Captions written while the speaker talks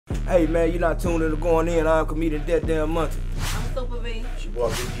Hey man, you're not tuned in to Going In. I'm comedian Datdamnmonty. I'm Supabee. She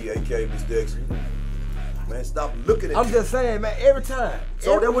bought Vicky, aka Miss Dexter. Man, stop looking at me. I'm just saying, man, every time.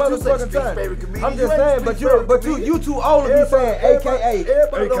 So every that what you say, motherfucking Street's time. favorite comedian? I'm just saying, but you too old to be saying AKA.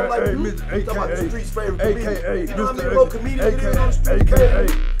 Everybody don't like you. You talking about the street's favorite comedian. You know how many more comedians there is on the street? AKA.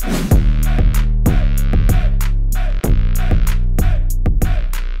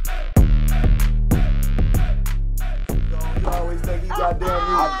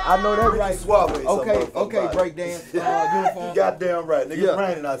 I know that right. Suave, okay, breakdance uniform. You goddamn right. Nigga, it's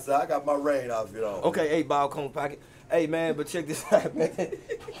raining outside. I got my rain outfit on. Okay, 8 ball cone pocket. Hey man, but check this out, man.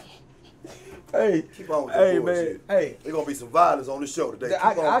 Hey, keep on with hey the man, hey. There's gonna be some violence on the show today.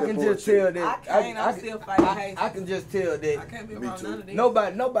 I can just tell that. I can just tell that. I can't be around none of these.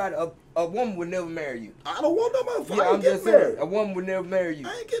 Nobody, a woman would never marry you. I don't want no motherfucker. Yeah, I'm just saying, a woman would never marry you.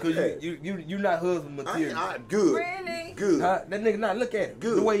 I ain't getting married. You not husband material. Good. Really? Good. That nigga not look at him.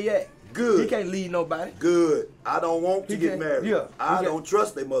 Good. The way he act. Good. He can't lead nobody. Good. I don't want to get married. Yeah. I don't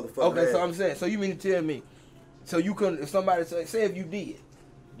trust they motherfucker. Okay, so I'm saying, so you mean to tell me, so you couldn't, if somebody say if you did,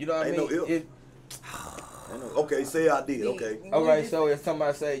 you know what I mean? No if. Okay, say I did. Okay. All right. So if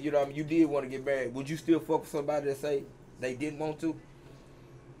somebody say, you know what I mean, you did want to get married, would you still fuck with somebody that say they didn't want to?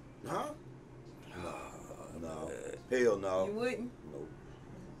 Huh? No. Hell no. You wouldn't? No.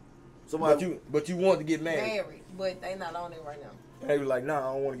 Somebody. But you want to get married. Married, but they not on it right now. They was like, nah,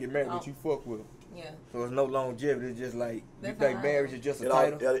 I don't want to get married, but you fuck with them. Yeah. So it's no longevity. It's just like That's you think marriage is just a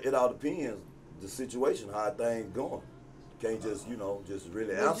title. It all depends the situation, how things going. Can't just just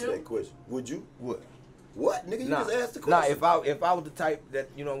really answer that question. Would you? What? What, nigga? You just asked the question. Nah, if I was the type that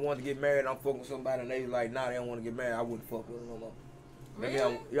wanted to get married, I'm fucking with somebody, and they was like, nah, they don't want to get married, I wouldn't fuck with them no more.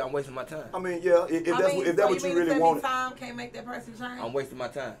 Really? Maybe I'm wasting my time. I mean, yeah. If that's what you really wanted, time can't make that person change. I'm wasting my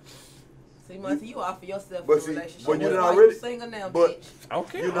time. See, Muncie, you offer yourself but a see, relationship. but you're That's not why really you single now, but bitch.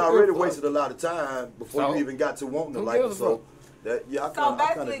 Okay, you're not really wasted a lot of time before you even got to wanting to like it. So that I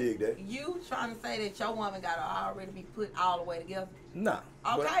kind of dig that. You trying to say that your woman got to already be put all the way together? Nah.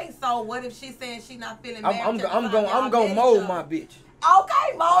 Okay, so what if she's saying she not feeling married? I'm gonna mold my bitch.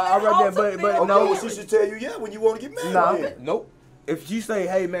 Okay, mold but no, well, she should tell you when you want to get married. Nah, nope. If she say,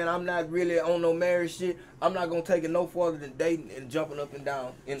 hey man, I'm not really on no marriage shit, I'm not gonna take it no farther than dating and jumping up and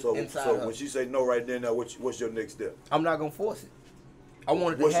down inside So her. when she say no right then, now what's your next step? I'm not gonna force it. I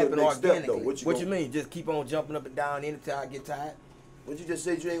want it to happen organically. What you mean? Just keep on jumping up and down anytime I get tired? But you just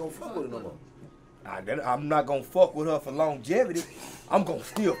said you ain't gonna fuck with her no more. I'm not gonna fuck with her for longevity. I'm gonna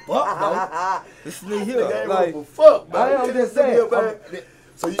still fuck though. This nigga here, like fuck, man. I'm just saying.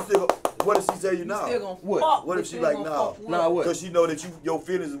 So you still? What if she tell you now? What if she like nah? Nah, what? Because she know that your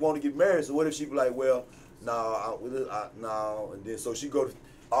feelings want to get married. So what if she be like, well, nah, and then so she go to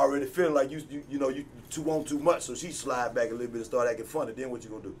already feeling like you want too much. So she slide back a little bit and start acting funny. Then what you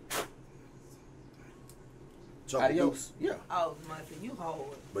gonna do? Adios. Yeah. Oh, Muncie, you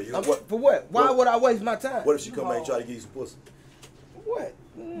hold. But you know what? For what? Why would I waste my time? What if she come back and try to give you some pussy? What?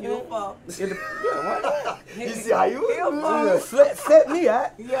 You fuck. Yeah, why not? You see how you set me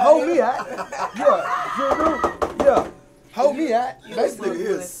out. Hold me out. Yeah. Hold me out. This nigga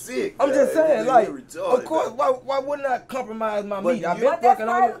here is sick. I'm just saying, like, of course, why wouldn't I compromise my meat? I've been fucking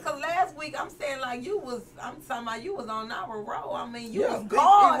on it. Because last week I'm saying like I'm talking about you was on our roll. I mean, you was He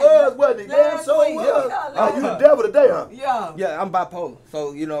gone. was, wasn't he? Damn so he was. Oh, you the devil today, huh? Yeah. Yeah, I'm bipolar.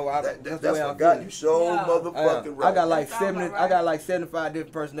 So, that's the way I'm feeling. You show motherfucking right. I got like 75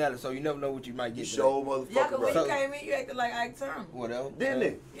 different personalities, so you never know what you might get. You show motherfucking right. Yeah, because when you came in, you acted like Ike Turner. Whatever. Didn't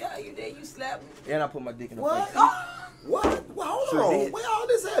it? Yeah, you did. You slapped me. And I put my dick in the face. What? Well, hold on. Where all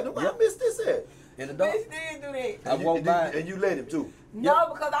this happened? Where I missed this at? In the dark. Bitch did do that. I walked by. And you let him too?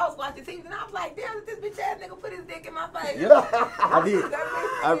 No, because I was watching TV and I was like, damn, this bitch ass nigga put his dick in my face. Yeah, I did.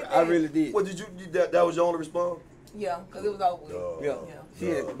 I really did. What did you? That was your only response? Yeah, because it was over.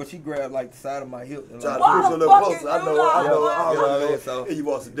 Yeah. But she grabbed like the side of my hip. And trying to push a little closer. I know. So you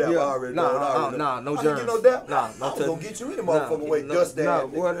want some dap? I already know. Nah, no germs. You know dap? Nah, no. I was gonna get you in the motherfucking way, dust that. Nah,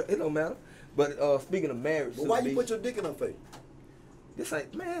 well, it don't matter. But speaking of marriage, why you put your dick in her face? This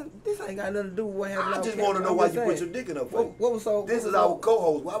ain't got nothing to do with what happened. I just want to know why you put your dick in her face. What was so? This is our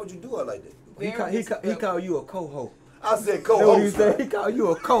co-host. Why would you do her like that? He called you a co-host. I said co-host. He called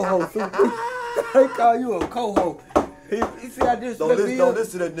you a co-host. He called you a co-host. He said I just don't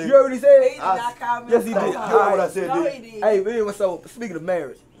listen to that nigga. You heard what he said? He did not call me. Yes, he did. You heard what I said, no, he did. Hey, man, so speaking of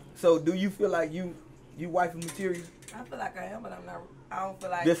marriage, so do you feel like you wifey material? I feel like I am, but I'm not. I don't feel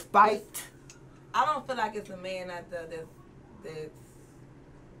like. Despite. I don't feel like it's a man out there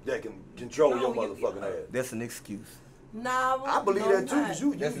that can control your motherfucking ass. That's an excuse. Nah, I believe no, that too, because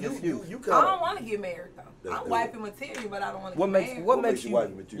you I kind don't want to get married though. That's I'm good. wifey material, but I don't want to What get makes married. what makes you wife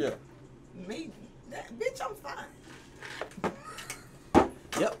material? Yeah. Me? Bitch, I'm fine.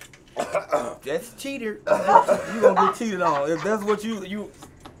 Yep. That's cheater. You gonna get cheated on if that's what you.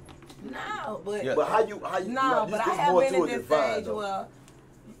 No, but Yeah. But how you no, but I this have more been to at it this than fine, stage though. where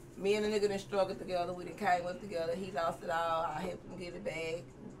me and the nigga done struggled together. We done came up together. He lost it all. I helped him get it back.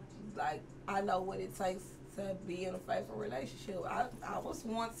 Like, I know what it takes to be in a faithful relationship. I was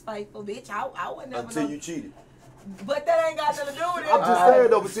once faithful, bitch. I wasn't never Until you cheated. But that ain't got nothing to do with it. I'm just saying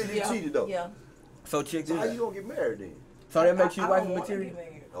though, until you Yeah, cheated though. Yeah. So check So this how out. you gonna get married then? So that makes you I wife don't wanna material. get married.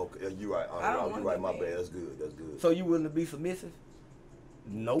 Okay, you right. I don't You wanna right. get My married. bad. That's good. That's good. So you willing to be submissive?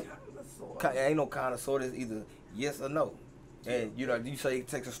 Nope. Kinda, sorta. Ain't no kind of sort. It's either yes or no. And you know, you say it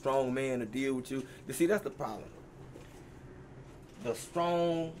takes a strong man to deal with you. You see, that's the problem. The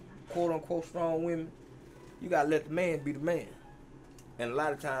strong, quote unquote, strong women, you gotta let the man be the man. And a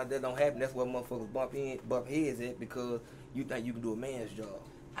lot of times that don't happen. That's where motherfuckers bump heads at because you think you can do a man's job.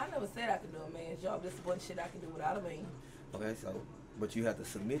 I never said I could do a man's job. This is one shit I can do without a man. Okay, so but you have to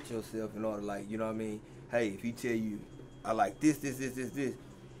submit yourself in order, like, you know what I mean? Hey, if he tell you, I like this,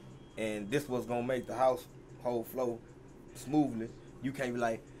 and this was gonna make the household flow smoothly, you can't be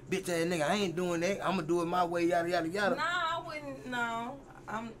like, bitch ass nigga, I ain't doing that. I'm gonna do it my way, yada yada yada. Nah, I wouldn't. No,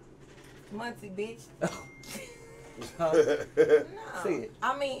 I'm Muncie, bitch. Huh? No. Say it.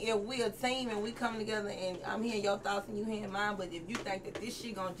 I mean, if we a team and we come together and I'm hearing your thoughts and you hearing mine, but if you think that this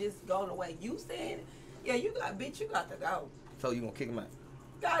shit gonna just go the way you said it, yeah, you got to go. So you gonna kick him out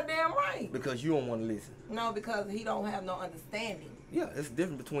Goddamn right. because you don't want to listen. No, because he don't have no understanding. Yeah, it's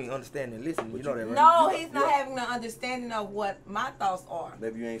different between understanding and listening. You know that, right? No, he's not having no understanding of what my thoughts are.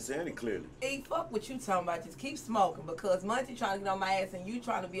 Maybe you ain't saying it clearly. Hey, fuck what you talking about. Just keep smoking because Muncie trying to get on my ass and you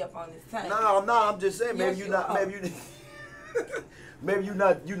trying to be up on this tank. No, I'm not. I'm just saying. Yes, Maybe you you not. are. Maybe you. Maybe you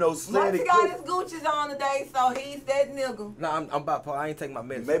not. You know, saying Muncie it got clear. his Gucci's on today, so he's that nigga. No, I'm bipolar. I ain't taking my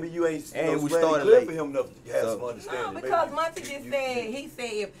medicine. Maybe you ain't. And we saying it started clear late. for him enough to have So- some No, understanding. because Maybe Muncie just said, he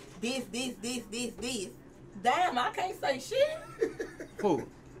said, if this. Damn, I can't say shit. Who?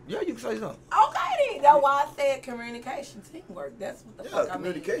 Yeah, you can say something. Okay then. That's why I said communication, teamwork. That's what the Yeah, fuck I mean.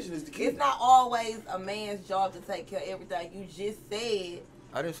 communication is the key. It's not always a man's job to take care of everything. You just said.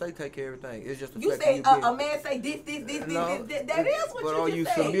 I didn't say take care of everything. It's just the You fact said that you a man say this. No, That is what but are you you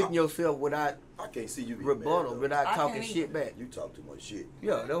just said. submitting yourself without I can't see you. Being rebuttal, married, without I talking can't shit either. back? though. You talk too much shit.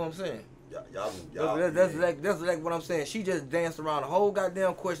 Yeah, that's what I'm saying. Y'all. That's like what I'm saying. She just danced around the whole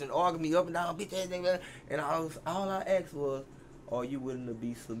goddamn question, arguing me up and down, bitch ass nigga. And all I asked was, are you willing to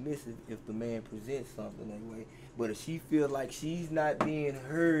be submissive if the man presents something that way? But if she feels like she's not being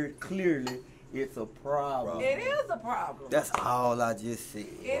heard clearly, it's a problem. It is a problem. That's all I just said.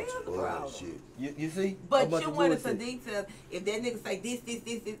 It is a problem. Shit. You see? A But bunch you of went into bullshit. details. If that nigga say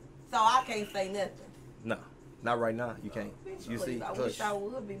this, so I can't say nothing. No, not right now. You can't. Bitch, You please, see? I 'cause- wish I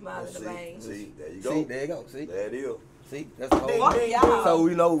would be minding the vein. See, there you go. See, there you go. See, There it is. see, that's the whole. Fuck y'all. So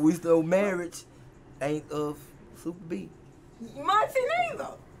you know, we still marriage ain't of Supabee. Muncie neither.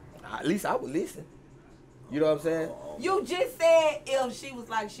 At least I would listen. You know what I'm saying? You just said if she was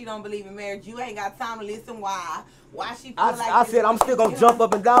like she don't believe in marriage, you ain't got time to listen why she feel I, like I this. said I'm still gonna jump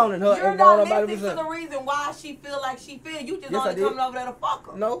up and down in her You're and go not on about listening it. to the reason why she feel like she feel. You just Yes, I only did. coming over there to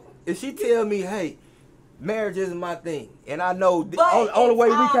fuck her. No, if she tell me, hey, marriage isn't my thing, and I know the But only way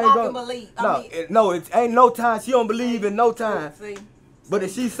it's we all can't I go. can believe. I No, mean- no, it ain't no time. She don't believe in no time. See, But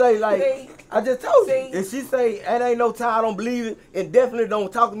if she say like, See? I just told you, See? if she say it ain't no time, I don't believe it, and definitely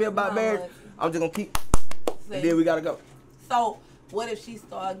don't talk to me about No, marriage, Muncie. I'm just gonna keep, see. and then we gotta go. So what if she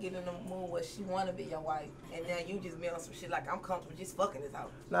start getting in the mood where she wanna be your wife, and now you just been on some shit like I'm comfortable just fucking this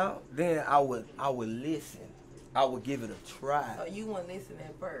out. Now, then I would listen. I would give it a try. So you wouldn't listen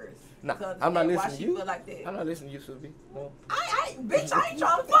at first. Nah, to I'm not understand why listening to she you. feel like that. I'm not listening to you, Supabee. No. Bitch, I ain't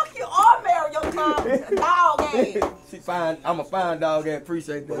trying to fuck you or marry your time dog ass. She fine. I'm a fine dog and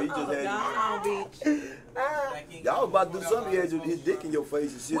appreciate But he that. just Oh, had God, bitch. y'all about to do something. He had his dick in your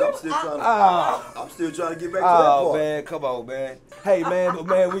face and shit. I'm still trying to. Ah. I'm still trying to get back to that Oh part. man, come on, man. Hey man, but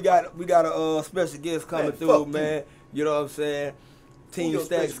man, we got a special guest coming Man, through, fuck you. man. You know what I'm saying? Team your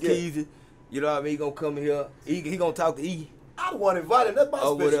Stacks special guest? Keezy. You know what I mean? He gonna come here. He gonna talk to E. I the one invited. That's my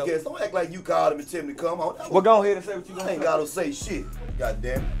Oh, special whatever. guest. Don't act like you called him and tell him to come on. Well, go ahead and say what you I gonna ain't say. gotta say shit. God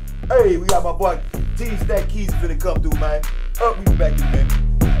damn it. Hey, we got my boy Team Stack Keys finna come through, man. Up, we be back in a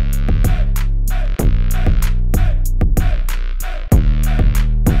minute.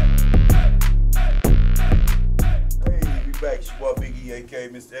 Hey, we back. It's your boy Big E, aka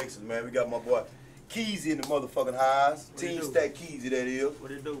Mr. Excellent, man. We got my boy Keezy in the motherfucking highs. What it Team do? Stack Keezy, that is.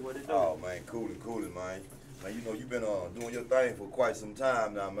 What it do? What it do? Oh man, coolin', man. Man, you know, you've been doing your thing for quite some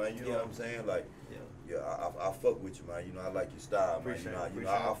time now, man. You know what I'm saying? Like, I fuck with you, man. You know, I like your style, man.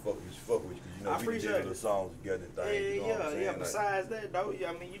 I fuck with you, because, you know, we did little songs together and things. You know what I'm saying? Besides that, though,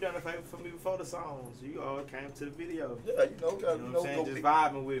 I mean, you done a favor for me before the songs. You all came to the video. Yeah, you know what I'm saying? Just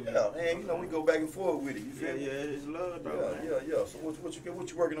vibing with me. Yeah, man, you know, we go back and forth with it. You feel me? Yeah, it's love, though, man. Yeah. So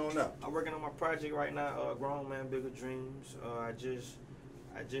what you working on now? I'm working on my project right now, Grown Man Bigger Dreams. I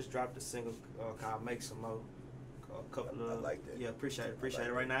just dropped a single called Make Some More. A couple of, I like that. Yeah, appreciate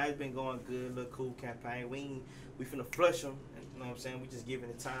it. Right now, it's been going good, little cool campaign. We finna flush them. You know what I'm saying? We just giving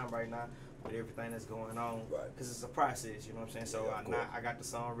it time right now with everything that's going on. Right. Cause it's a process. You know what I'm saying? So I got the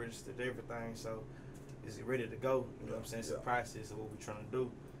song registered, everything. So it's ready to go. You know what I'm saying? It's a process of what we're trying to do.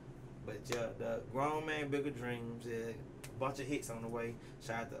 But yeah, the Grown Man Bigger Dreams. A bunch of hits on the way.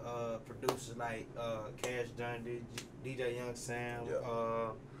 Shout out to producers like Cash Dundee, DJ Young Sam,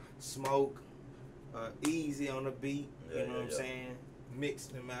 Smoke. Easy on the beat, you know what I'm saying?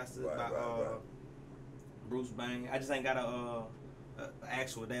 Mixed and mastered by Bruce Bang. I just ain't got a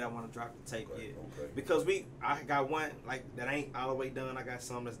actual date I want to drop the tape yet. Okay. Because I got one like that ain't all the way done. I got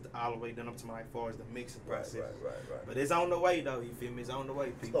some that's all the way done up to my as far as the mixing process. Right. But it's on the way though. You feel me? It's on the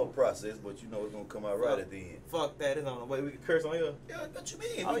way, people. It's no process, but you know it's gonna come out right at the end. Fuck that, it's on the way. We can curse on here. Yeah, what you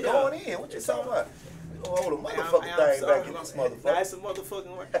mean? We going in. What you talking about? Hold a motherfucking thing back in this motherfucker. That's a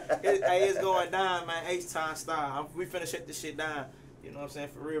motherfucking way. It's going down, man. H-Time style. We finna shut this shit down. You know what I'm saying?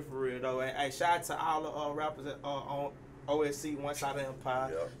 For real, though. Hey, shout out to all the rappers on OSC, One Side of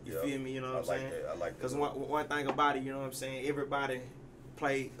Empire. You feel me? You know what I'm saying? I like that. Because one thing about it, you know what I'm saying? Everybody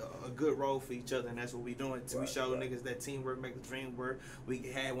play a good role for each other, and that's what we doing. We show niggas that teamwork make the dream work. We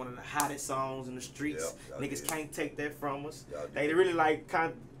had one of the hottest songs in the streets. Niggas can't take that from us. They really like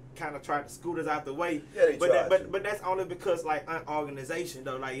kind of tried to scoot us out the way. Yeah, but that's only because like unorganization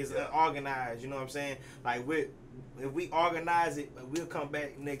though, like it's unorganized. You know what I'm saying? Like if we organize it, we'll come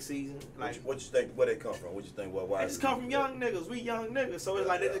back next season. Like what you think? Where they come from? What you think? Why? They just come from young niggas. We young niggas, so it's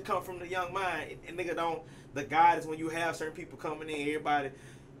like they just come from the young mind. And nigga don't. The guidance when you have certain people coming in, everybody.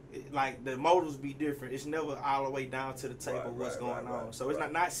 Like the motives be different. It's never all the way down to the table what's going on. So it's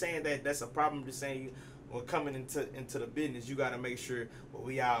not saying that that's a problem. Just saying or coming into the business, you got to make sure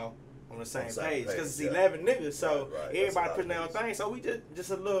we all on the same page because it's 11 niggas, so everybody putting their own thing. So we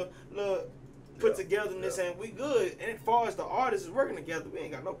just a little put togetherness and we good. And as far as the artists is working together, we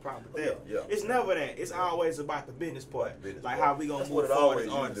ain't got no problem with that. It's never that. It's always about the business part, how we gonna move forward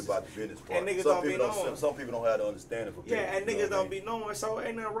as artists. About the business part. And niggas don't be knowing. Some people don't have the understanding for business. Yeah, and niggas don't be knowing, so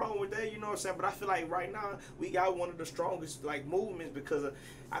ain't nothing wrong with that. You know what I'm saying? But I feel like right now we got one of the strongest like movements because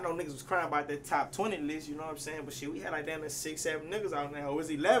I know niggas was crying about that top 20 list. You know what I'm saying? But shit, we had like down to 6, 7 niggas out there. It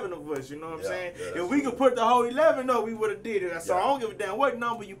was 11 of us. You know what I'm saying? If we could put the whole 11 up, we would have did it. So I don't give a damn what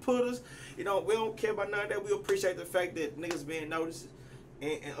number you put us. You know, we don't care about none of that. We appreciate the fact that niggas being noticed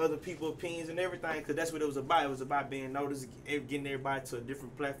and other people's opinions and everything, because that's what it was about. It was about being noticed, getting everybody to a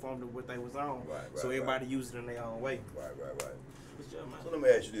different platform than what they was on. So everybody used it in their own way. Right. So let me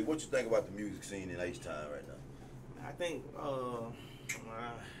ask you this. What you think about the music scene in H-Time right now? I think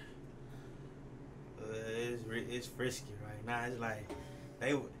it's frisky right now. It's like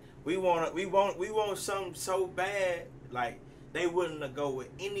we want something so bad, like they wouldn't go with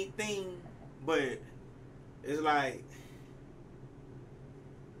anything, but it's like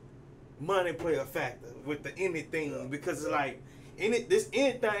money play a factor with the anything because it's like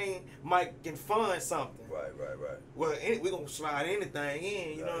anything might can fund something. Right. Well, we gonna slide anything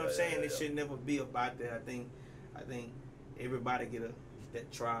in. You know what I'm saying? It should never be about that. I think everybody get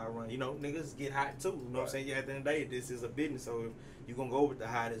that trial run. You know, niggas get hot too. You know what I'm saying? Yeah, at the end of the day, this is a business. So if you gonna go with the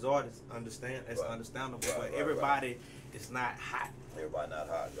hottest artists, understand that's understandable. But everybody is not hot. Everybody not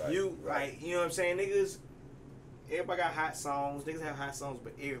hot, right? Like, you know what I'm saying? Niggas, everybody got hot songs. Niggas have hot songs,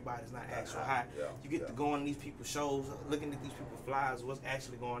 but everybody's not actual hot. You get to go on these people's shows, looking at these people's flyers, what's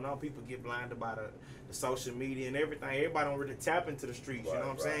actually going on. People get blinded by the social media and everything. Everybody don't really tap into the streets, you know what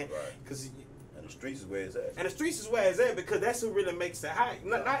I'm saying? Because and the streets is where it's at. And the streets is where it's at because that's what really makes it hot.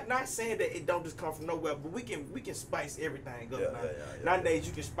 Not saying that it don't just come from nowhere, but we can spice everything up now. Nowadays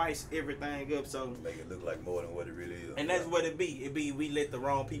you can spice everything up, so make it look like more than what it really is. And that's what it be. It be we let the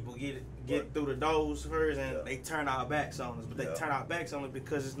wrong people get through the doors first, and they turn our backs on us. But they turn our backs on us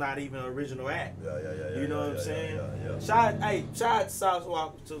because it's not even an original act. You know what I'm saying? Shout out to South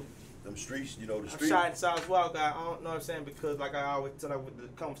Walker too. Them streets, you know the streets. I'm shot in South Walker. I don't know what I'm saying because like I always tell with the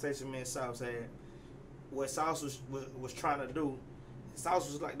conversation me and South said, what South was trying to do.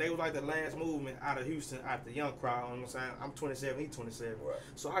 South was like they was like the last movement out of Houston, out the young crowd. You know what I'm saying? I'm 27, he's 27,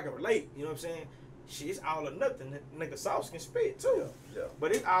 so I can relate. You know what I'm saying? shit, it's all or nothing. Nigga Sauce can spit too. Yeah.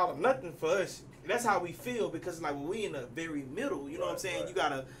 But it's all or nothing for us. That's how we feel because like when we in the very middle, you know what I'm saying? You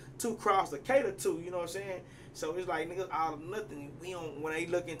got two crowds to cater to, you know what I'm saying? So it's like niggas all or nothing. We don't when they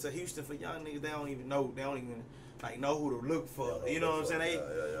look into Houston for young niggas, they don't even know like know who to look for. You know what I'm saying?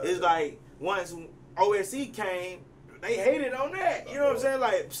 It's like once OSE came, they hated on that. You know what I'm saying?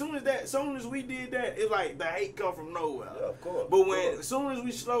 Like as soon as we did that, it's like the hate come from nowhere. Yeah, of course. But as soon as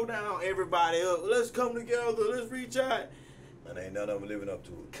we slow down everybody up, let's come together, let's reach out. And ain't none of them living up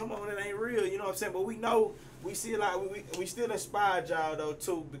to it. Come on, it ain't real, you know what I'm saying? But we know, we see a lot, we still inspired y'all though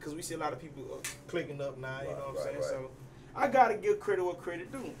too, because we see a lot of people clicking up now, you know what I'm saying? Right. So I gotta give credit what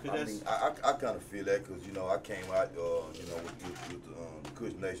credit due. I kind of feel that because, you know, I came out, you know, with the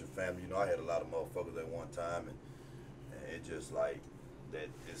Kush Nation family. You know, I had a lot of motherfuckers at one time, and it just like that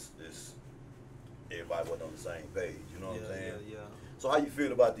it's everybody wasn't on the same page, you know what I'm saying? Yeah. So how you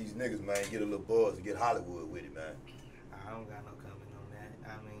feel about these niggas, man, get a little buzz and get Hollywood with it, man? I don't got no comment on that.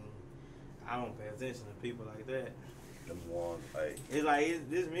 I mean, I don't pay attention to people like that. Them ones, hey. It's like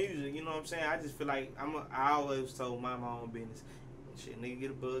this music, you know what I'm saying? I just feel like I always told my own business. Shit, nigga,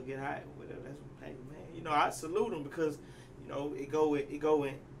 get a bug, get high, whatever. That's hey man. You know, I salute them because, you know, it go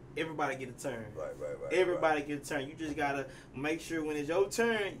in. Everybody get a turn. Right. Everybody get a turn. You just gotta make sure when it's your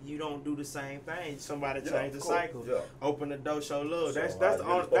turn, you don't do the same thing. Somebody change the cycle. Yeah. Open the door, show love. That's the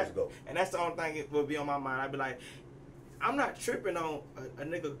only and that's the only thing it will be on my mind. I'd be like, I'm not tripping on a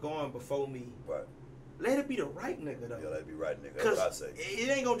nigga going before me. Right. Let it be the right nigga though. Yeah, let it be right nigga. That's what I say. It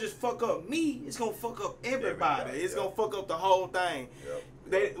ain't gonna just fuck up me. It's gonna fuck up everybody. It's gonna fuck up the whole thing.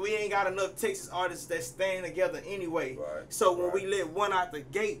 We ain't got enough Texas artists that stand together anyway. Right. So when we let one out the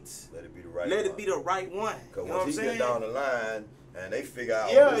gates, let it be the right one. Let it be the right one. Because you know once he get down the line and they figure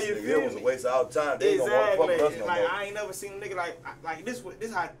out this nigga here was a waste of our time, they ain't gonna want to fuck with us no more. Like I ain't never seen a nigga like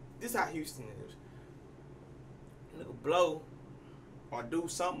this how Houston is. A nigga blow or do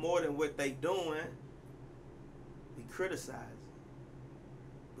something more than what they doing, be criticized.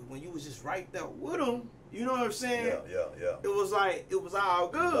 But when you was just right there with them, you know what I'm saying? Yeah. It was all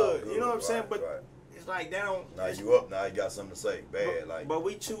good. You know what I'm saying? But it's like they don't. Now you up. Now you got something to say. Bad. But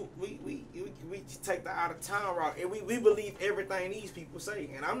we take the out of town route, and we believe everything these people say.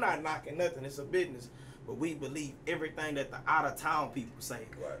 And I'm not knocking nothing. It's a business, but we believe everything that the out of town people say.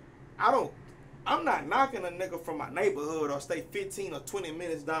 Right. I'm not knocking a nigga from my neighborhood or stay 15 or 20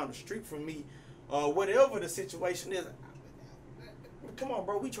 minutes down the street from me, or whatever the situation is. Come on,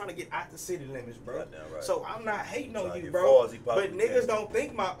 bro. We trying to get out the city limits, bro. Right. So I'm not hating on you, bro. But niggas don't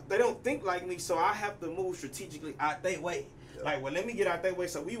think like me. So I have to move strategically out their way. Yeah. Like, well, let me get out their way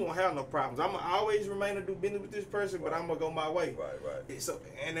so we won't have no problems. I'm gonna always remain to do business with this person, but I'm gonna go my way. Right. So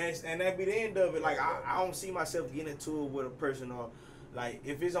and that be the end of it. Like I don't see myself getting into it with a person or. Like,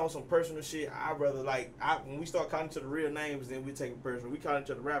 if it's on some personal shit, I'd rather, when we start calling to the real names, then we take it personal. We call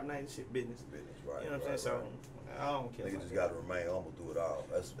to the rap names, shit, business. Right. You know what I'm saying? So, I don't care. Niggas just got to remain humble through it all.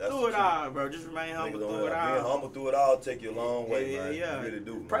 That's through it all, bro. Just remain humble through it all. Being humble through it all take you a long way, man. Yeah. You really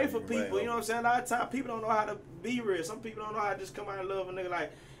do. Pray for people, you know what I'm saying? A lot of times, people don't know how to be real. Some people don't know how to just come out and love a nigga.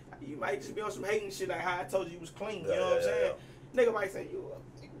 Like, you might just be on some hating shit, like how I told you was clean. You know what I'm saying? Nigga might say,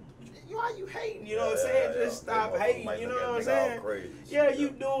 why you hating? You know what I'm saying? Just stop hating. You know what I'm saying? You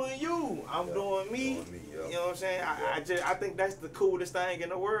doing you. I'm doing me. You know what I'm saying? I think that's the coolest thing in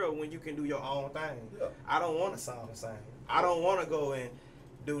the world when you can do your own thing. I don't want to sound the same. I don't want to go and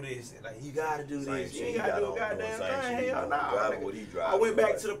do this. Like, you got to do this. You ain't got to do a goddamn thing. Hell no. I went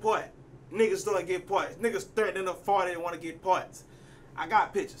back to the part. Niggas starting to get parts. Niggas threatening up 40 and want to get parts. I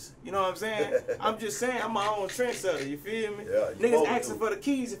got pictures. You know what I'm saying? I'm just saying I'm my own trendsetter. You feel me? Niggas asking for the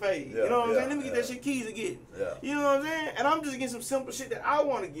keys if you know what I'm saying? Let me get that shit keys again. You know what I'm saying? And I'm just getting some simple shit that I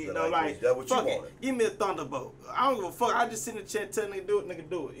want to get. Though, like fuck it. Give me a Thunderbolt. I don't give a fuck. I just sit in the chat telling nigga do it, nigga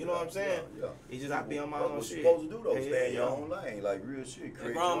do it. You know what I'm saying? It's just I be on my own shit. What you supposed to do though? Stay in your own lane, like real shit.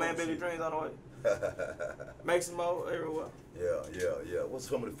 Grown man, baby dreams on the way. Make some more everywhere. Yeah. What's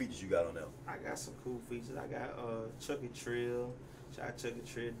some of the features you got on there? I got some cool features. I got Chucky Trill. Shout out Chucky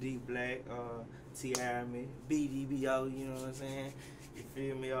Trill, D Black, T.I. me, BDBO, you know what I'm saying? You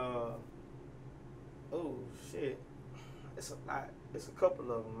feel me? Oh shit. It's a lot. It's a couple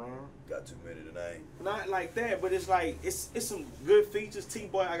of them, man. Got too many to name. Not like that, but it's like it's some good features.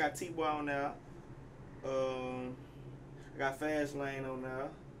 T-Boy, I got T-Boy on there. I got Fast Lane on there.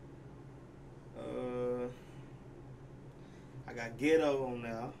 I got Ghetto on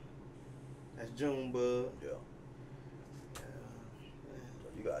there. That's Junebug. Yeah.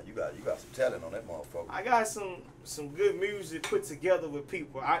 You got some talent on that motherfucker. I got some. some good music put together with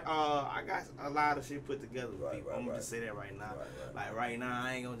people. I got a lot of shit put together with people. I'm gonna just say that right now. Like right now,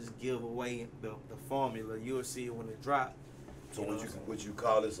 I ain't gonna just give away the formula. You'll see it when it drop. So would you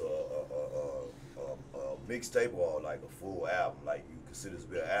call this a mixtape or like a full album? Like you consider this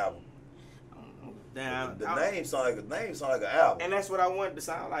to be an album? Damn, The name sound like an album. And that's what I wanted to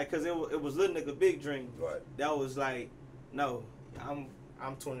sound like, cause it was Little Nigga Big Dream. Right. That was like, no,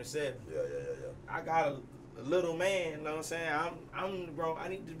 I'm 27. Yeah. I got a little man. You know what I'm saying? I'm grown. I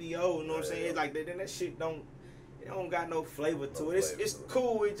need to be old. You know what I'm saying? It's like that shit don't got no flavor to it. It's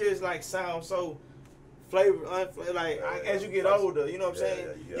cool. It just like sounds so as you get older, you know what I'm saying?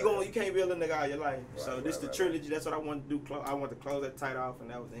 You can't be a little nigga all your life. So this the trilogy. That's what I wanted to do. I wanted to close that title off, and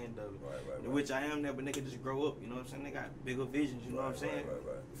that was the end of it. Which I am there, but nigga just grow up. You know what I'm saying? They got bigger visions. You know what I'm saying?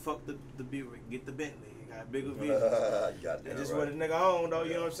 Fuck the Buick, get the Bentley. You got bigger visions. That's just what a nigga own though.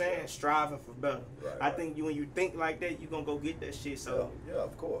 You know what I'm saying? Striving for better. I think when you think like that, you gonna go get that shit. So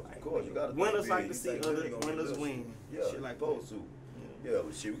of course, You gotta winners like to see other winners win. Yeah, shit like supposed to. Yeah,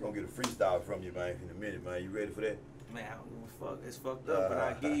 but shit, we gonna get a freestyle from you, man, in a minute, man. You ready for that? Man, I don't give a fuck. It's fucked up, but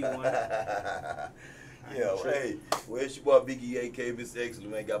I'll give you one. Well, it's your boy Biggie, a.k.a. Mr.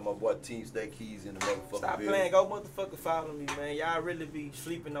 Excellent, man. Got my boy Team Stack Keys in the motherfucking Stop building. playing. Go motherfucker follow me, man. Y'all really be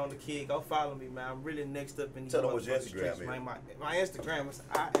sleeping on the kid. Go follow me, man. I'm really next up in these Tell them what your motherfucking Instagram streets, is. man. My Instagram is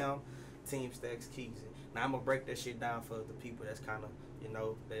I am Team Stacks Keys. Now, I'm going to break that shit down for the people that's kind of, you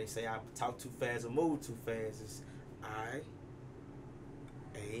know, they say I talk too fast or move too fast. It's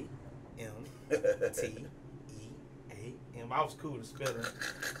I-A-M-T-E-A-M. I was cool to spell it.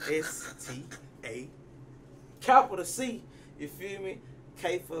 S-T-A. Capital C. You feel me?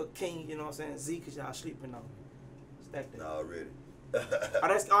 K for King, you know what I'm saying? Z because y'all sleeping on it. Stack that. Nah, already.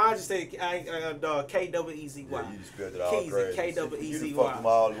 I just say K-double-E-Z-Y. Yeah, you just spelled it all crazy. K-double-E-Z-Y. You fucked them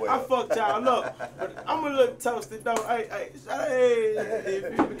all the way I up. fucked y'all up. But I'm a little toasted though. Hey,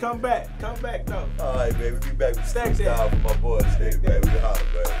 come back though. All right, baby. We be back with Stack freestyle that. for my boys. Hey, baby. We holler,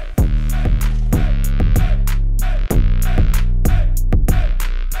 baby.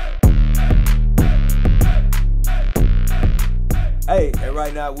 Hey, and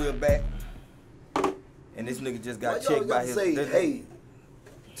right now we're back, and this nigga just got checked by his.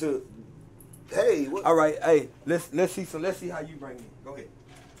 What? All right, hey, let's see how you bring it. Go ahead.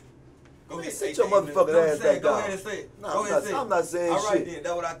 Go ahead. Sit your motherfucking ass back down. Go ahead and say it. No, I'm not saying shit. All right then,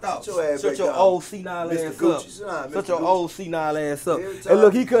 that's what I thought. Sit your ass back Shut your down. old senile Mr. ass Gucci, up. Mr. Shut your Gucci. old senile ass up. Every Hey, time-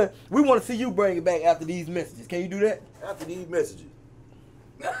 look, he could. We want to see you bring it back after these messages. Can you do that? After these messages.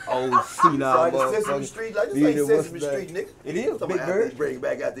 Old senile Like the Sesame motherfucker. Street, like this Yeah, ain't what's Sesame that? Street, nigga. It is, Talking Big about after Bird. they bring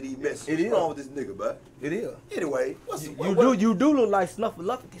back after these messages. It is. What's wrong with this nigga, bud? It is. Anyway, You do look like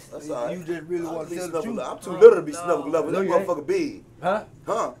Snuffleupagus. That's all right. You just really want to tell the truth. I'm too little to be Snuffleupagus. No, That you ain't. motherfucker big. Huh?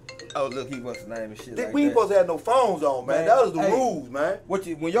 Huh? Oh, look, he wants to name and shit like We ain't that. supposed to have no phones on, man. Man, That was the hey. rules, man.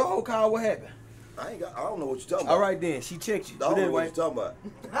 When your whole call, what happened? I don't know what you're talking about. All right then, she checked you. I don't But know what anyway, you're talking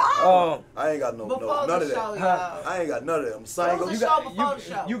about. I ain't got Before none the of that. show, y'all. I ain't got none of that. I'm single. Before the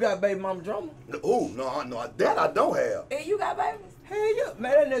show. you got baby mama drama? Ooh, no, that I don't have. And you got babies? Hell yeah,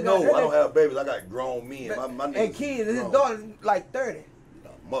 man. That nigga. No, that I don't nigga- have babies. I got grown men. My and niggas kids, and his grown. daughter's like 30.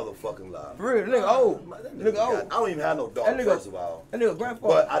 Motherfucking lie. For real, nigga old. That Nigga old. I don't even have no daughter, That nigga- first of all. That nigga grandpa.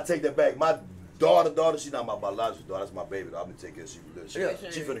 But I take that back. My daughter, she's not my biological daughter. That's my baby. I'm gonna take care of she Yeah.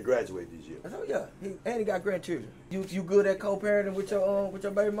 She finna graduate this year. Oh yeah, he got grandchildren. You good at co-parenting with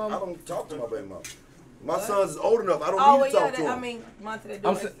your baby I mama? don't talk to my baby mama. My son's old enough. I don't Oh, need to talk to him. I mean, Monty, they do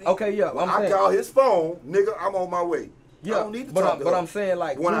I'm it. okay, yeah. When I'm I saying, call his phone, nigga, I'm on my way. yeah, I don't need to but talk to but her. I'm saying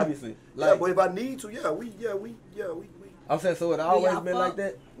like When previously, yeah, like but if I need to, we. I'm saying, so it always y'all been fuck? like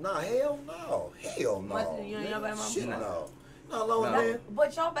that. Nah, hell no. Monty, you and your baby mama? Shit Nah. no. Not alone, Nah. man.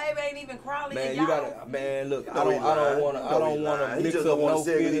 But your baby ain't even crawling. Man, and you y'all- gotta, man. Look, You I know he don't lying. wanna You know he lying. He mix just up don't wanna no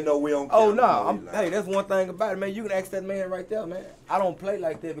say it 'cause he feelings. know we don't Oh care. no, You know he lying. hey, that's one thing about it, man. You can ask that man right there, man. I don't play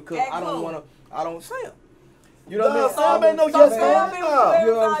like that because Act I don't who? wanna. I don't Sam. You know what I mean? Sam ain't no So yes Sam man. been Nah. with You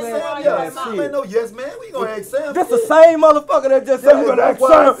know what I'm everybody saying? around Yeah, your Sam mama. ain't no yes man. We gonna ask Sam. That's the shit. same motherfucker that just said you better That's ask why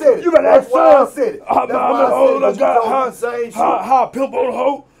I said Sam. it. You better That's ask why I Sam. said it. How That's why I said it, 'cause you told me the same shit. how pimp on a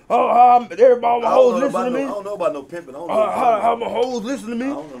hoe? How everybody my hoes listen to me? I don't know about no pimping. I don't know. How my hoes listen to me? I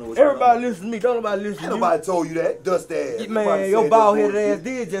don't know what you're Everybody talking listen to me. Don't nobody listen Ain't to you. nobody told you that. Dust ass. Man, Nobody your said bald that headed bullshit. ass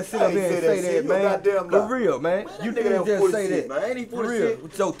did just sit I up ain't here and say that say shit. that, You a man. goddamn For lie. real, man. Man, You that nigga did ain't just full of say shit, that. man. Ain't he full For of real. shit?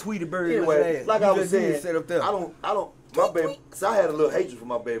 With your Tweety bird Anyway, ass. like You I was just did saying, sit up there. I don't. My baby, cause I had a little hatred for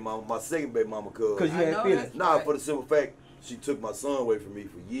my baby mama, my second baby mama, Cause you I had know feelings. that. Nah, for the simple fact, she took my son away from me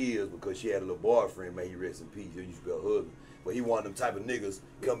for years because she had a little boyfriend, man, he rest in peace, he used to be her husband. But he one of them type of niggas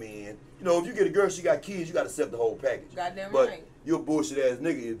come in. You know, if you get a girl, she got kids, you got to accept the whole package. Goddamn but right. you a bullshit ass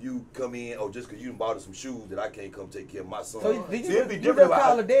nigga if you come in, just cause you done bought us some shoes that I can't come take care of my son. So did See, you it'd be just different.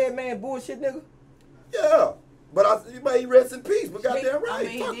 call a dead man bullshit nigga? Yeah. But you may rest in peace, but goddamn right. I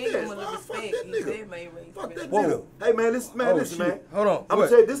mean, Fuck he did that. give him a little Fuck respect. that He nigga. did make Fuck that Whoa. nigga. Hey man, listen, Shit. man. Hold on. I'm gonna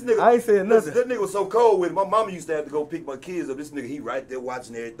tell you, this nigga. I ain't saying nothing. This nigga was so cold with it. My mama used to have to go pick my kids up. This nigga, he right there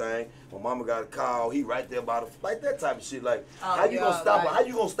watching everything. My mama got a call. He right there about like that type of shit. Like, how you gonna stop? How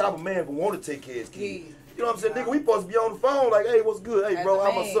you gonna stop a man from wanting to take care of his kids? You know what I'm saying, nigga? We supposed to be on the phone like, hey, what's good? Hey, bro,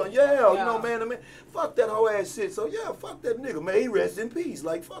 I'm my son. Yeah, you know, man. Fuck that whole ass shit. So yeah, fuck that nigga, man. He rest in peace.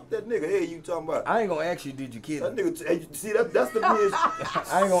 Like, fuck that nigga. Hey, you talking about? I ain't gonna ask you, did you kill him? That nigga, hey, see, that's the bitch.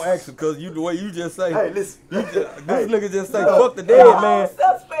 I ain't gonna ask you because the way you just say. Hey, listen. This nigga just say, fuck the dead man.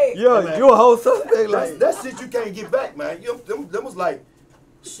 Suspect. Yeah, man. you a whole suspect. Like That shit you can't get back, man. Them was like,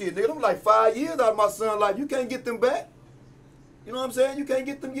 shit, nigga, them like 5 years out of my son's life. You can't get them back. You know what I'm saying? You can't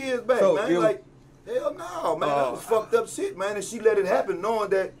get them years back, So, man. Like, hell no, man. That was fucked up shit, man. And she let it happen knowing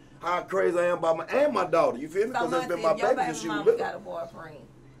that how crazy I am about my daughter. You feel me? Because that's been my baby since she was little. got a boyfriend,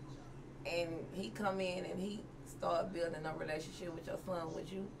 and he come in and he start building a relationship with your son. Would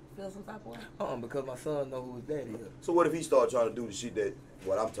you feel some type of way? Because my son know who his daddy is. So what if he start trying to do the shit that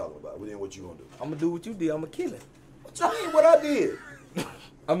what I'm talking about? Then what you gonna do? I'm gonna do what you did. I'm gonna kill him. What you mean? What I did?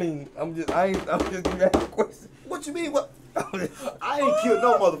 I mean, I'm just giving you a question. What you mean? What? I ain't killed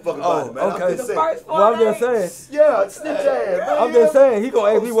no motherfucking body, man. Okay. I'm just saying. Well, I'm just saying. Yeah, snitch ass, man. I'm just saying. He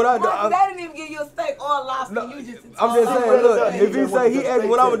gonna ask me what I do. They didn't even give you a steak or a lobster. No, You just. I'm just saying, look, if he say he asked me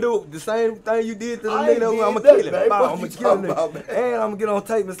what I'm gonna do, the same thing you did to the nigga, I'm gonna kill him. I'm gonna kill him. And I'm gonna get on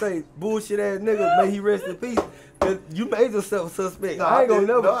tape and say, bullshit ass nigga, may he rest in peace. You made yourself a suspect. No, I ain't gonna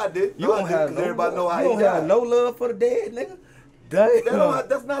never. No, I did. You don't have everybody know how he You don't have died. no love for the dead, nigga.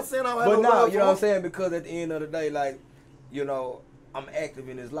 That's not saying I don't have But no now, love you know for what I'm him. saying? Because at the end of the day, like, you know, I'm active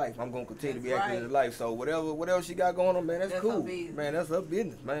in his life. I'm gonna continue to be active in his life. So whatever she got going on, man, that's cool. Man, that's her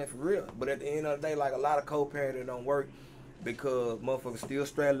business, man, for real. But at the end of the day, like a lot of co-parenting don't work because motherfuckers still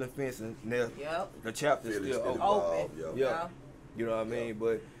straddling the fence and the chapter's still open. Yeah. You know what I mean?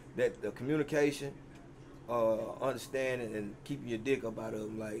 But that the communication, understanding and keeping your dick up out of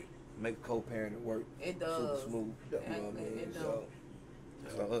them, like make co-parenting work. It does. Super smooth. You know what I mean? It does.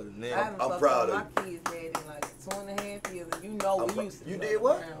 So other than that, I haven't I'm proud of my kids dead in like 2.5 years. And you know we used to. You did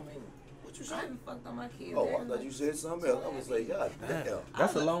what? What you say? I haven't fucked on my kids. Oh, I thought you said something else. I was like, God damn.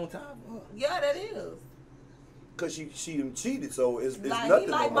 that's a long time. Yeah, that is. Cause she done cheated, so it's Like, nothing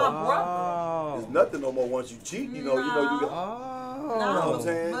he like no my more. brother. It's nothing no more once you cheat. You know, you got. Oh. You know what I'm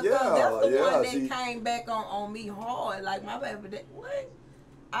saying? Because Yeah, that's the yeah. one See, that came back on me hard. Like my baby, what?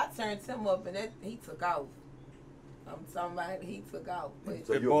 I turned him up and he took off. I'm talking about he took off. But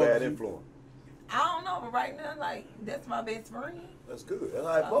so you're a bad influence. I don't know, but right now, like that's my best friend. That's good. That's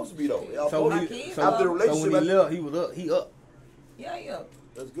how it's supposed to be though. Y'all So, supposed he, to- so, after the so relationship, when he left, he was up. He up. Yeah.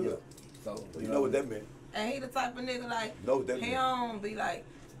 that's good. Yeah. So You know what that meant. And he the type of nigga like Know what that he meant. don't be like,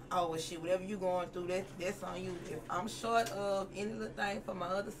 oh well, shit, whatever you going through, that's on you. If I'm short of any little thing for my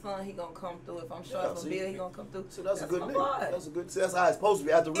other son, he gonna come through. If I'm short of a bill, he gonna come through. So that's a good my nigga. boy. That's a good. See, that's how it's supposed to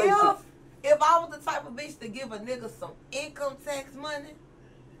be after the relationship. If I was the type of bitch to give a nigga some income tax money,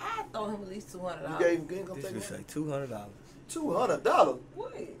 I'd throw him at least $200. You gave him income This tax would say money? $200. $200.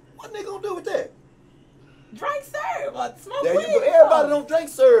 What? What nigga gonna do with that? Drink serve or smoke There you weed go. or Everybody something. don't drink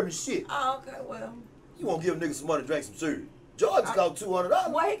syrup and shit. Oh, okay, well. You won't give a nigga some money to drink some syrup. George cost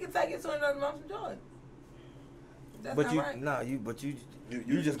 $200. Well, he can take it $200 month from Jordan. That's But not you, right. nah,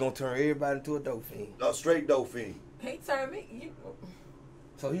 you just gonna turn everybody into a dope fiend. A straight dope fiend. He turned me.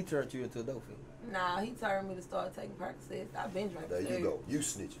 So he turned you into a dope fiend. Nah, he turned me to start taking Percocets. I've been drinking. There you syrup. go. You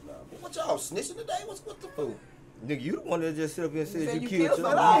snitching now. What y'all snitching today? What the fuck? Oh, nigga, you the one that just sit up here and said said you you killed killed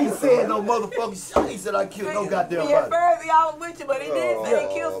your I ain't mom. saying no motherfucking shit. I ain't said I killed no goddamn Yeah, body. first I was with you, but he did say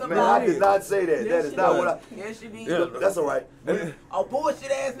he killed somebody. Man, I did not say that. That Yes, is you not did. what I. Yes, you did. Yeah. That's all right. A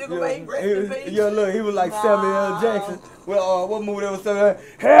bullshit ass nigga, man. Rest in peace. Yeah, look, he was like Samuel L. Nah. Jackson. Well, what movie that was saying?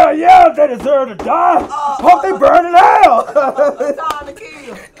 Hell yeah, they deserve to die. Hope they burn in hell. Time to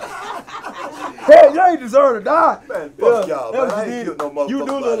kill. Hell yeah, they deserve to die. Man, fuck y'all, that man. was I you ain't did. killed no You motherfucking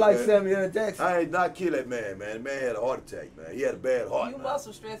do look body, like man. Samuel L. Jackson. I ain't not kill that man, man. The man had a heart attack, man. He had a bad heart. You man. must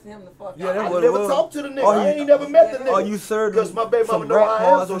have stressing him the fuck Yeah, out. that I was- never was- talked to the nigga. Oh, I you- ain't never met the nigga. Oh, you served Because my baby some mama know rat I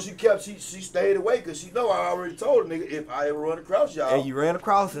am, poison. so she stayed away because she know I already told the nigga if I ever run across y'all, And you ran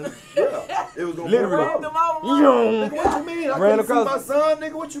across him. yeah, it was gonna Literally. be a problem. Young. Nigga, what you mean? I Ran can't see across- my son,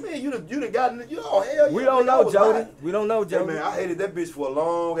 nigga. What you mean? You done gotten, you know, hell yeah. We don't nigga, I know, was Jody. lying. We don't know, Yeah, Jody. man, I hated that bitch for a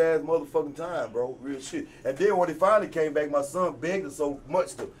long ass motherfucking time, bro. Real shit. And then when he finally came back, my son begged her so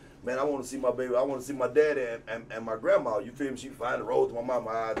much to, man, I want to see my baby. I want to see my daddy and my grandma. You feel me? She finally rolled to my mama.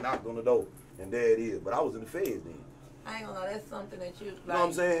 I knocked on the door, and there it is. But I was in the feds then. I ain't gonna lie, that's something that you like. You know what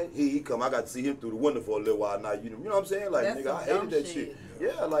I'm saying? He come. I got to see him through the window for a little while now. You know what I'm saying? Like, That's nigga, I some hated that dumb shit. shit.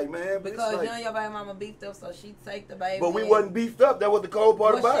 Yeah, like, man. Because like, you and your baby mama beefed up, so she take the baby. but we wasn't beefed up. That was the cold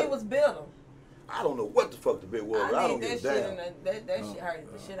part about she it. was bitter. I don't know what the fuck the bit was. I don't give a damn. That shit hurt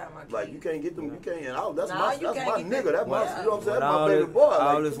the shit out of my kids. Like, you can't get them. You can't. And that's Nah, my you can't nigga. get That's my. them. You know what I'm saying? That's all my baby this- boy.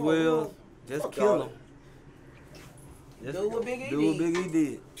 all Like, this come on, will, just fuck kill all him. Do what Big E Do what did. Big E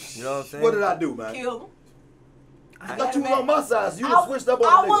did. You know what I'm saying? What did I do, man? Kill him. I thought you was on my side. So you done switched up on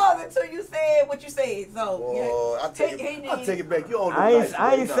I the nigga. was until you said what you said. So Boy, I take it back. You don't know I nice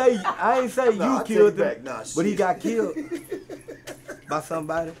ain't today, say Nah, I you take killed it back. him, Nah, but he shit. got killed by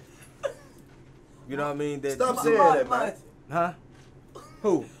somebody. You know what I mean? That Stop saying that, man. Monty. Huh?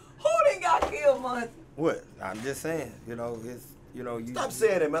 Who? Who done got killed, Monty? What? I'm just saying. You know, it's you know you. Stop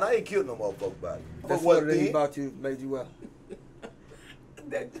saying that, man. I ain't killed no motherfucker about it. That's But what what he then? about you made you well.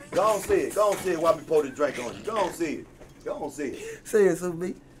 Go on, say it. Go on, say it while we pour this drink on you. Go on, say it. Go on, say it. Say it,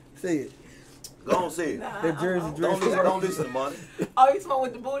 Supabee. Say it. Go on, say it. Nah, That jersey dress. Don't listen to money. Oh, you talking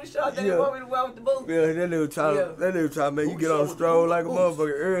with the booty shot? That Yeah. you want me to wear with the boots? Yeah, that nigga trying Yeah. to make you get on the stroll like a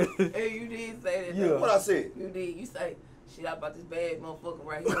motherfucker early. Hey, you did say that. Yeah. though. What I said? You did. You say, shit out about this bad motherfucker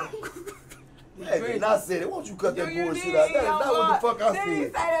right here. Hey, did not say that. Won't you cut that You bullshit did, out? That is yo, not what the fuck I Did you say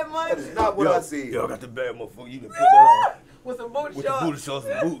said. that much? That is not what I said. Yo, I got the bad motherfucker. You done put that on. With some booty With the shorts. booty shorts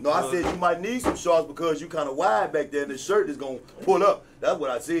and boots. No, I said you might need some shorts because you kind of wide back there and the shirt is going to pull up. That's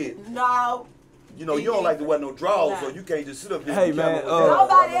what I said. No. You know, you don't like to wear no drawers, Nah. so you can't just sit up there Hey, and the man, camera with that.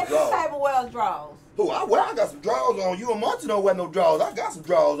 Nobody No at this drawers. table wears drawers. Who? I got some drawers on. You and Monty don't wear no drawers. I got some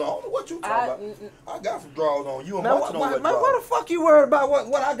drawers on. I don't know what you talking about. I got some drawers on. You and Man, Monty don't wear man, drawers. what the fuck you worried about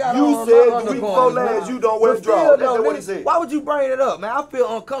what I got on? You on said my the week undergarments, before man? last you don't wear But still, drawers. though, That's what he nigga, said. Why would you bring it up, man? I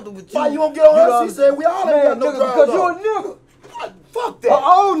feel uncomfortable with you. Why you gonna get on You us? know, He said we all ain't got no nigga, drawers because on. you a nigga. Fuck An that.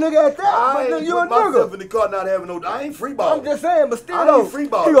 old nigga at that, I but ain't then you a put myself nigga. in the car not having no. I ain't free balling. I'm just saying, but still I though, ain't free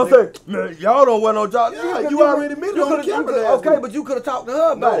balling, he gonna nigga. say, man, y'all don't wear no job. Yeah, you already admitted on the camera last Okay, week. but you could have talked to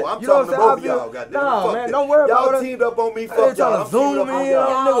her about it. No, I'm You know talking to what both of saying? y'all. Goddamn. Nah, Fuck man, that. don't worry about Y'all it. teamed up on me. They Fuck y'all. trying I'm to zoom teaming up me on in y'all.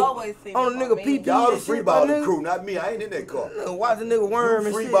 on Y'all always nigga, team on up a on nigga me. PP. Y'all the and free shit, balling nigga. crew, not me. I ain't in that car. Nigga, watch the nigga worm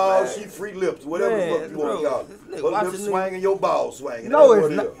and Free shit. balls, man. she free lips, whatever Man, the fuck you want to bro, call this nigga it. But watching lips nigga- swinging, your balls swinging. No, That's it's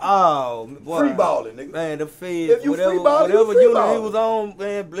what not. it is. Oh, boy. Free balling, nigga. Man, the feds, If you whatever, free balling, you whatever free unit he balling. was on,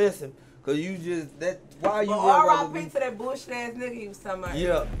 man, bless him. Cause you just that. Why you? But worried about R.I.P. to that bullshit ass nigga he was talking about.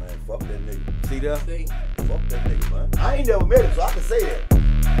 Yeah, Man, fuck that nigga. see that? See? Fuck that nigga, man. I ain't never met him, so I can say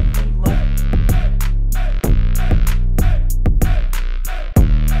that.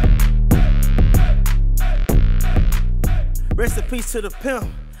 Rest in peace to the pimp,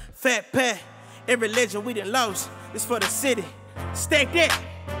 Fat Pat. Every legend we done lost is for the city. Stack that.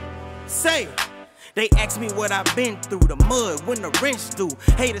 Say. They ask me what I've been through, the mud when the wrench do.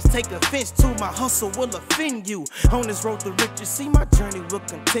 Haters take offense to my hustle will offend you. On this road to riches, see my journey will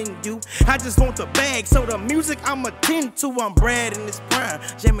continue. I just want the bag, so the music I'ma tend to. I'm Brad in this prime,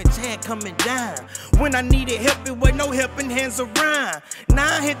 Jimmy Chad coming down. When I needed help, it wasn't no helping hands around.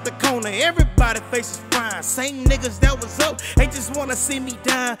 Now I hit the corner, everybody faces fine. Same niggas that was up, they just wanna see me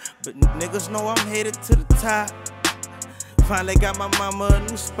down. But niggas know I'm headed to the top. Finally got my mama a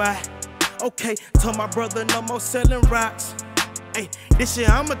new spot. Okay, told my brother no more selling rocks. Hey, this year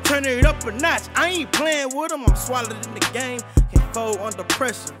I'ma turn it up a notch. I ain't playing with them, I'm swallowed in the game. Can't fold under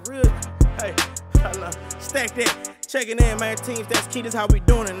pressure, real. Hey, stack that. Checking in, man. Teams, that's key. This how we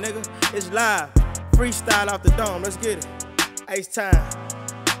doing it, nigga. It's live. Freestyle off the dome. Let's get it. Ace time.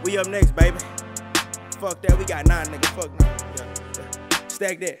 We up next, baby. Fuck that. We got 9, nigga. Fuck 9. Yeah.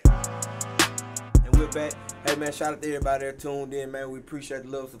 Stack that. And we're back. Hey man, shout out to everybody that tuned in, man. We appreciate the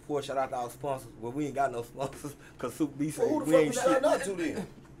love and support. Shout out to our sponsors. Well, we ain't got no sponsors, cause Supabee say Well, who the we fuck ain't was that shit. not to then?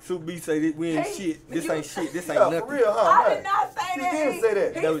 Supabee say that we ain't Hey, shit. This you- ain't shit. This ain't Yeah, nothing. for real, huh? I man? did not say You that. did say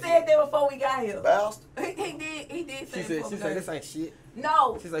that. He That was- said that before we got here. Bast. He did say She that said, before we got this here. ain't shit.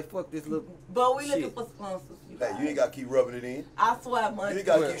 No, She's like, fuck this little. but we looking shit. for sponsors. Hey, you ain't got to keep rubbing it in. I swear, You money. ain't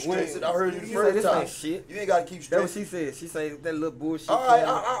got to When- keep stressing. I heard you the She first said, time. this ain't shit. You ain't got to keep That's what stressing. she said. She said that little bullshit. All right,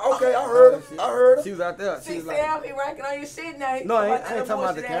 thing. okay, I heard her. I heard her. She was out there. She She was said like, I'll be ranking on your shit now. no, I ain't talking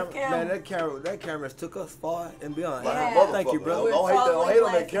about the bullshit-ass camera. Man, that camera's took us far and beyond. Like a Yeah. motherfucker. Thank you, brother. Don't hate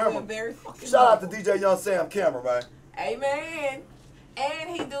on that camera. Shout out to DJ Young Sam camera, man. Amen. And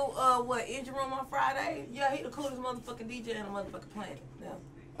he do what, Engine Room on Friday? Yeah, he the coolest motherfucking DJ on the motherfucking planet. Yeah.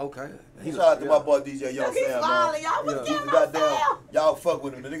 Okay. Shout out to my boy DJ Young Look, he's Sam, man. smiling. Y'all was Yeah. He's getting a my goddamn, style. y'all fuck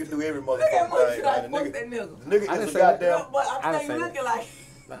with him. The nigga do every Look at motherfucking much thing, shit man. I The fuck nigga, that nigga. the nigga I is didn't a say that. goddamn. But I I'm didn't saying say you that. looking like.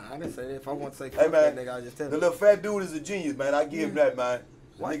 Nah, I didn't say that. If I want to say Hey, fuck man. that nigga, I just tell The him. little fat dude is a genius, man. I give him that, man.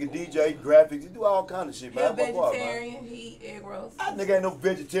 Nigga DJ, graphics, he do all kind of shit, He a man. That's my boy, man. vegetarian. He eat egg rolls. That nigga ain't no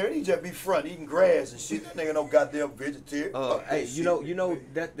vegetarian. He just be front eating grass and shit. That nigga no goddamn vegetarian. Hey, you know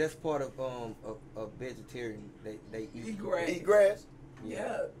that's part of vegetarian. They eat grass. Eat grass.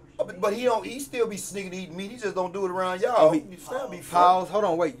 Yeah. But he still be sneaking eating meat. He just don't do it around y'all. He still be pause. Hold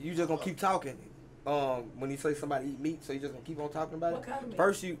on, wait. You just gonna keep talking. When you say somebody eat meat, so you just gonna keep on talking about What it? kind of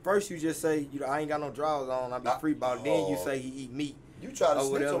meat? First you just say, I ain't got no drawers on, I be free balling. Then you say he eat meat. You try to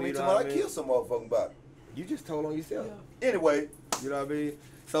snitch on me till I kill some motherfucking body. You just told on yourself. Yeah. Anyway. You know what I mean?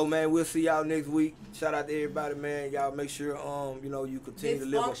 So man, we'll see y'all next week. Shout out to everybody, man. Y'all make sure you continue to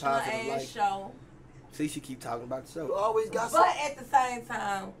live a positive life. Show. See, she keep talking about the You show. always got But something. at the same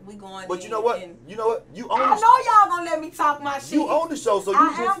time, we going. But you know what? You know what? You own I know y'all gonna let me talk my shit. You own the show, so you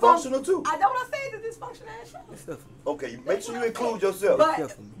dysfunctional too. I don't want to say it's a dysfunctional ass show. Okay, make sure you include yourself.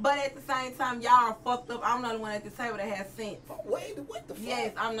 But at the same time, y'all are fucked up. I'm not the one at the table that has sense. Wait, what the fuck?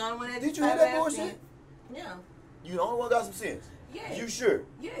 Yes, I'm not the one at the Did you table hear that that has bullshit? sense. Yeah. You the only one got some sense. Yeah. You sure?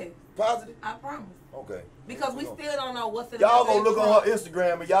 Yeah. Positive? I promise. Okay. Because we still don't know what's in y'all the gonna look on her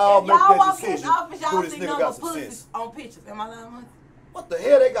Instagram and y'all make y'all that walk in decision. the office, y'all Who this see nigga number got some pussies sense? on pictures. Am I lying once? What the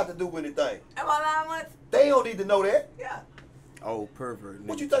hell they got to do with anything? Am I lying once? They don't need to know that. Yeah. Oh, pervert.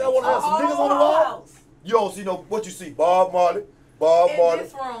 What you think I want to have some niggas on the wall? You don't see what you see, Bob Marley,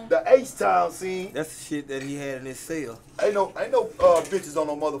 this room. the H-Town scene. That's the shit that he had in his cell. Ain't no bitches on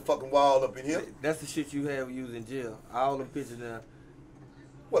no motherfucking wall up in here. That's the shit you have when you was in jail. All them pictures now.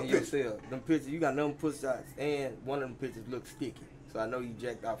 What in your picture? cell. Them pictures, you got them push shots, and one of them pictures look sticky. So I know you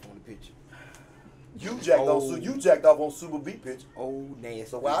jacked off on the picture. You jacked off on Supabee picture. Oh, nasty.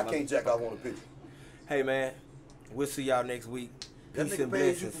 So why I can't jack off on the picture? Hey man, we'll see y'all next week. That Peace nigga and paid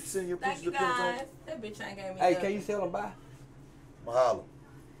you blessings. for sending your Thank pictures you to put on. guys. That bitch ain't gave me Hey, nothing. can you tell them bye? Mahalo.